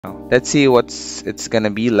Let's see what's it's gonna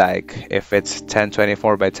be like if it's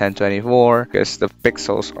 1024 by 1024 because the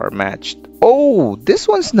pixels are matched. Oh, this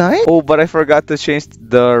one's nice. Oh, but I forgot to change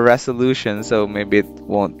the resolution, so maybe it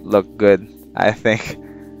won't look good, I think.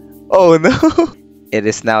 Oh no. It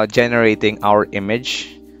is now generating our image,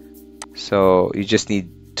 so you just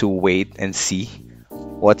need to wait and see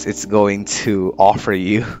what it's going to offer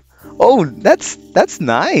you. Oh, that's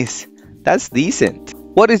nice. That's decent.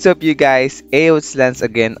 What is up, you guys? AO's Lens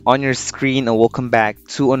again on your screen, and welcome back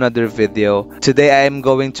to another video. Today I am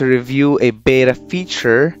going to review a beta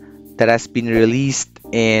feature that has been released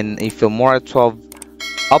in a Filmora 12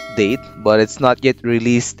 update, but it's not yet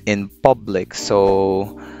released in public.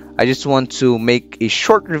 So I just want to make a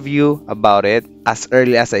short review about it as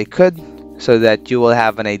early as I could so that you will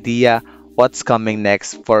have an idea what's coming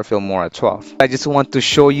next for Filmora 12. I just want to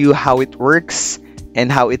show you how it works and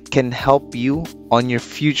how it can help you on your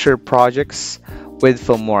future projects with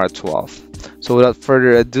Filmora 12. So without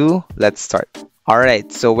further ado, let's start.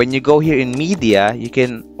 Alright, so when you go here in media, you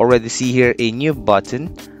can already see here a new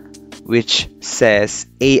button which says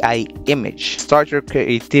AI image. Start your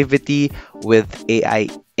creativity with AI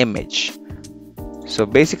image. So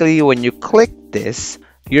basically when you click this,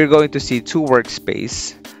 you're going to see two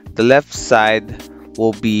workspaces. The left side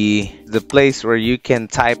will be the place where you can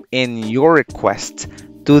type in your request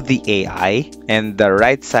to the AI, and the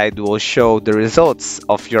right side will show the results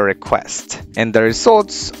of your request. And the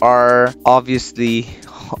results are obviously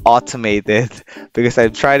automated because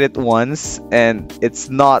I've tried it once and it's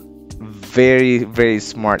not very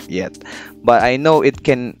smart yet, but I know it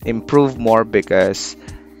can improve more because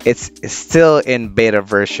it's still in beta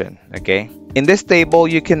version. Okay, in this table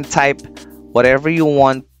you can type whatever you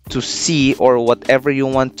want to see or whatever you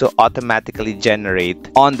want to automatically generate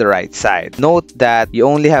on the right side. Note that you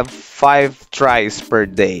only have 5 tries per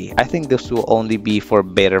day. I think this will only be for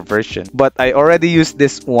beta version, but I already used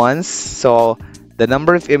this once, so the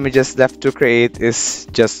number of images left to create is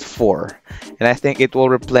just 4, and I think it will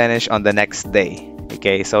replenish on the next day.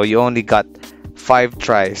 Okay, so you only got 5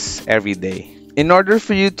 tries every day. In order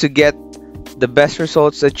for you to get the best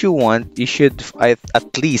results that you want, you should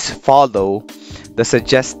at least follow the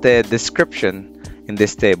suggested description in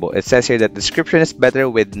this table. It says here that description is better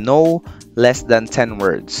with no less than 10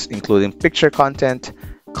 words, including picture content,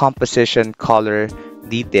 composition, color,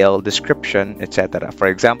 detail, description, etc. For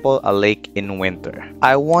example, a lake in winter.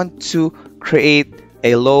 I want to create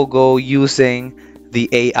a logo using the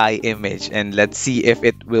AI image, and let's see if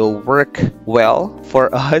it will work well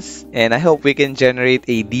for us, and I hope we can generate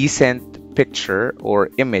a decent picture or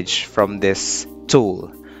image from this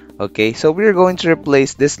tool. Okay, so we're going to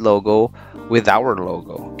replace this logo with our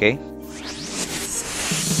logo. Okay,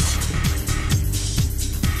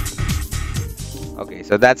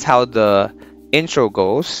 so that's how the intro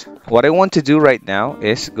goes. What I want to do right now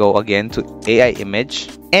is go again to AI image,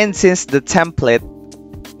 and since the template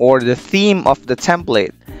or the theme of the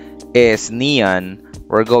template is neon,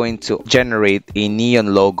 we're going to generate a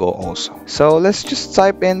neon logo also. So let's just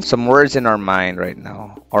type in some words in our mind right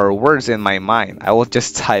now, or words in my mind. I will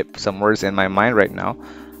just type some words in my mind right now.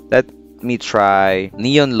 Let me try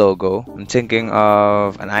neon logo. I'm thinking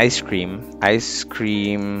of an ice cream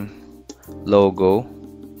logo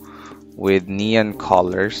with neon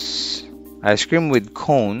colors. Ice cream with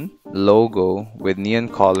cone logo with neon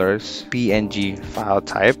colors, PNG file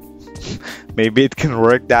type. Maybe it can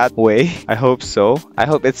work that way. I hope so. I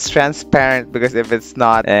hope it's transparent, because if it's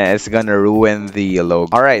not, it's gonna ruin the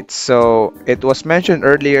logo. Alright, so it was mentioned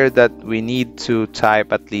earlier that we need to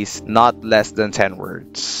type at least not less than 10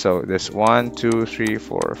 words. So this 1, 2, 3,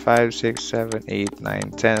 4, 5, 6, 7, 8,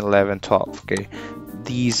 9, 10, 11, 12. Okay,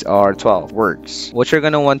 these are 12 words. What you're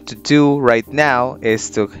gonna want to do right now is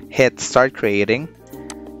to hit start creating,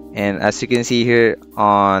 and as you can see here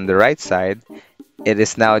on the right side, it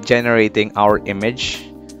is now generating our image.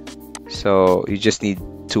 So you just need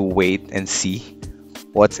to wait and see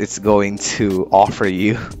what it's going to offer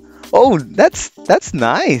you. Oh, that's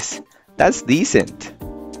nice. That's decent.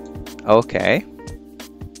 Okay.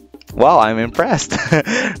 Wow, I'm impressed.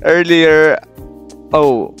 Earlier,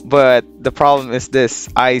 oh, but the problem is this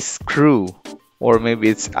ice crew, or maybe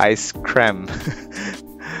it's ice creme.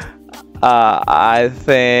 I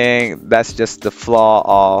think that's just the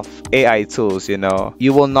flaw of AI tools, you know.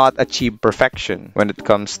 You will not achieve perfection when it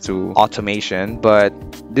comes to automation, but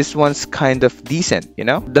this one's kind of decent, you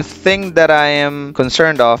know. The thing that I am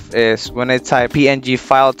concerned of is when I type PNG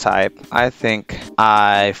file type, I think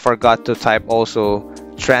I forgot to type also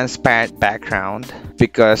transparent background,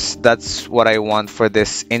 because that's what I want for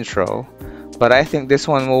this intro. But I think this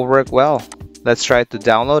one will work well. Let's try to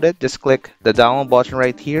download it. Just click the download button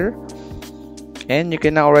right here, and you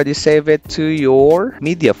can already save it to your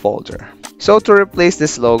media folder. So to replace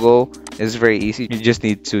this logo is very easy. You just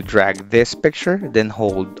need to drag this picture, then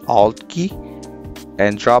hold Alt key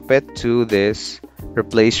and drop it to this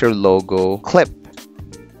replace your logo clip.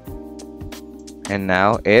 And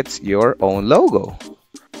now it's your own logo.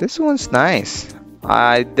 This one's nice.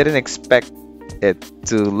 I didn't expect it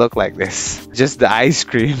to look like this. Just the ice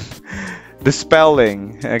cream. The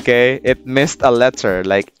spelling, okay? It missed a letter,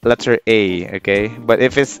 like letter A, okay? But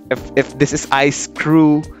if this is ice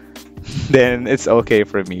crew, then it's okay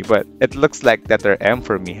for me. But it looks like letter M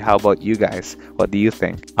for me. How about you guys? What do you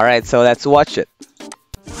think? All right, so let's watch it.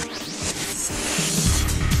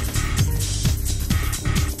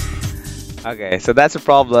 Okay, so that's a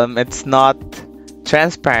problem. It's not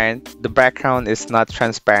transparent. The background is not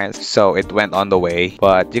transparent, so it went on the way.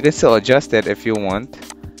 But you can still adjust it if you want.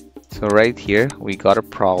 So right here, we got a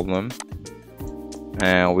problem.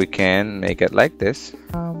 And we can make it like this.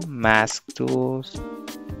 Mask tools.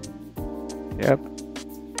 Yep.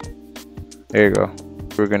 There you go.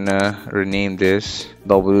 We're gonna rename this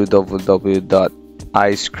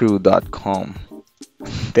www.icecrew.com.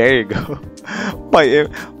 There you go.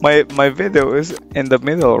 My video is in the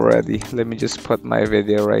middle already. Let me just put my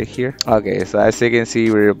video right here. Okay, so as you can see,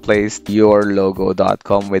 we replaced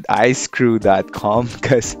yourlogo.com with icecrew.com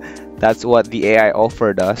because that's what the AI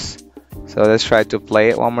offered us. So let's try to play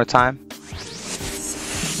it one more time.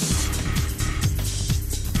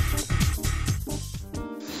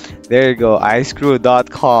 There you go,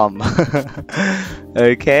 icecrew.com.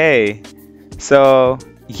 Okay, so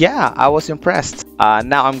yeah, I was impressed.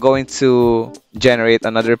 Now I'm going to generate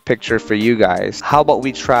another picture for you guys. How about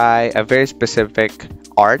we try a very specific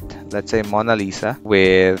art, let's say Mona Lisa,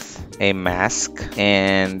 with a mask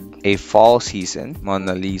and a fall season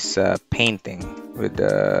Mona Lisa painting with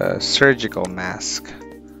a surgical mask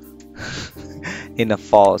in a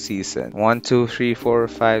fall season. 1, 2, 3, 4,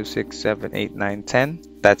 5, 6, 7, 8, 9, 10.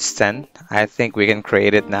 That's 10. I think we can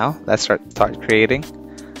create it now. Let's start creating.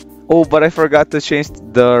 Oh, but I forgot to change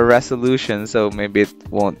the resolution, so maybe it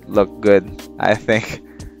won't look good, I think.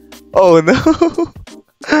 Oh no!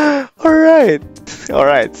 Alright,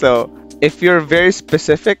 so if you're very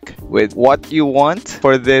specific with what you want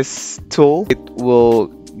for this tool, it will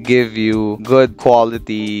give you good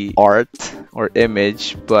quality art or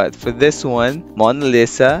image. But for this one, Mona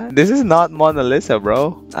Lisa, this is not Mona Lisa,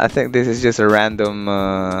 bro. I think this is just a random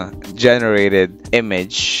generated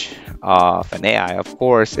image of an AI. Of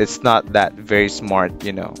course, it's not that very smart,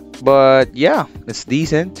 you know. But yeah, it's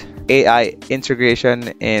decent. AI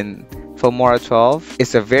integration in Filmora 12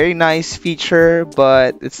 is a very nice feature,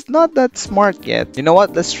 but it's not that smart yet. You know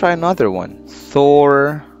what? Let's try another one.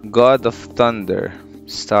 Thor, God of Thunder,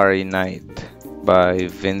 Starry Night by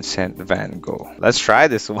Vincent van Gogh. Let's try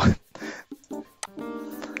this one.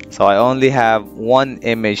 So I only have one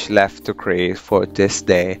image left to create for this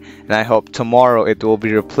day, and I hope tomorrow it will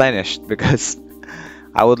be replenished because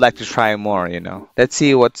I would like to try more, you know. Let's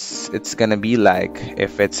see what's it's gonna be like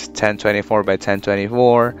if it's 1024 by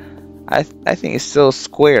 1024. I think it's still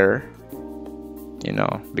square, you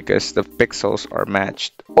know, because the pixels are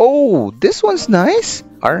matched. Oh, this one's nice.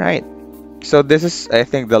 All right. So this is, I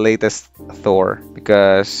think, the latest Thor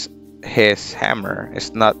because his hammer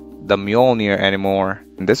is not the Mjolnir anymore.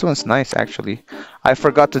 And this one's nice, actually. I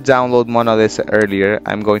forgot to download Mona Lisa earlier.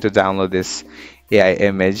 I'm going to download this AI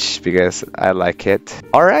image because I like it.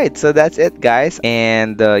 All right, so that's it, guys.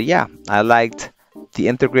 And yeah, I liked the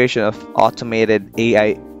integration of automated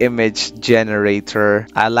AI image generator.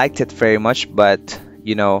 I liked it very much, but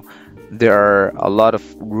you know, there are a lot of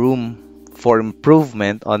room for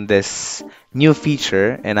improvement on this new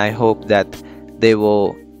feature, and I hope that they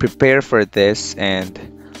will prepare for this and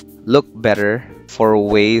look better for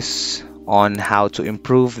ways on how to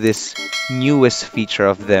improve this newest feature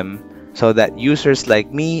of them, so that users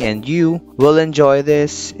like me and you will enjoy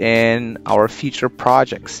this in our future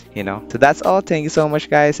projects, you know. So that's all. Thank you so much,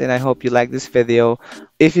 guys, and I hope you like this video.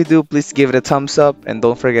 If you do, please give it a thumbs up and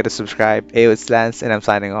don't forget to subscribe. Hey, it's Lance, and I'm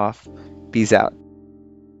signing off. Peace out.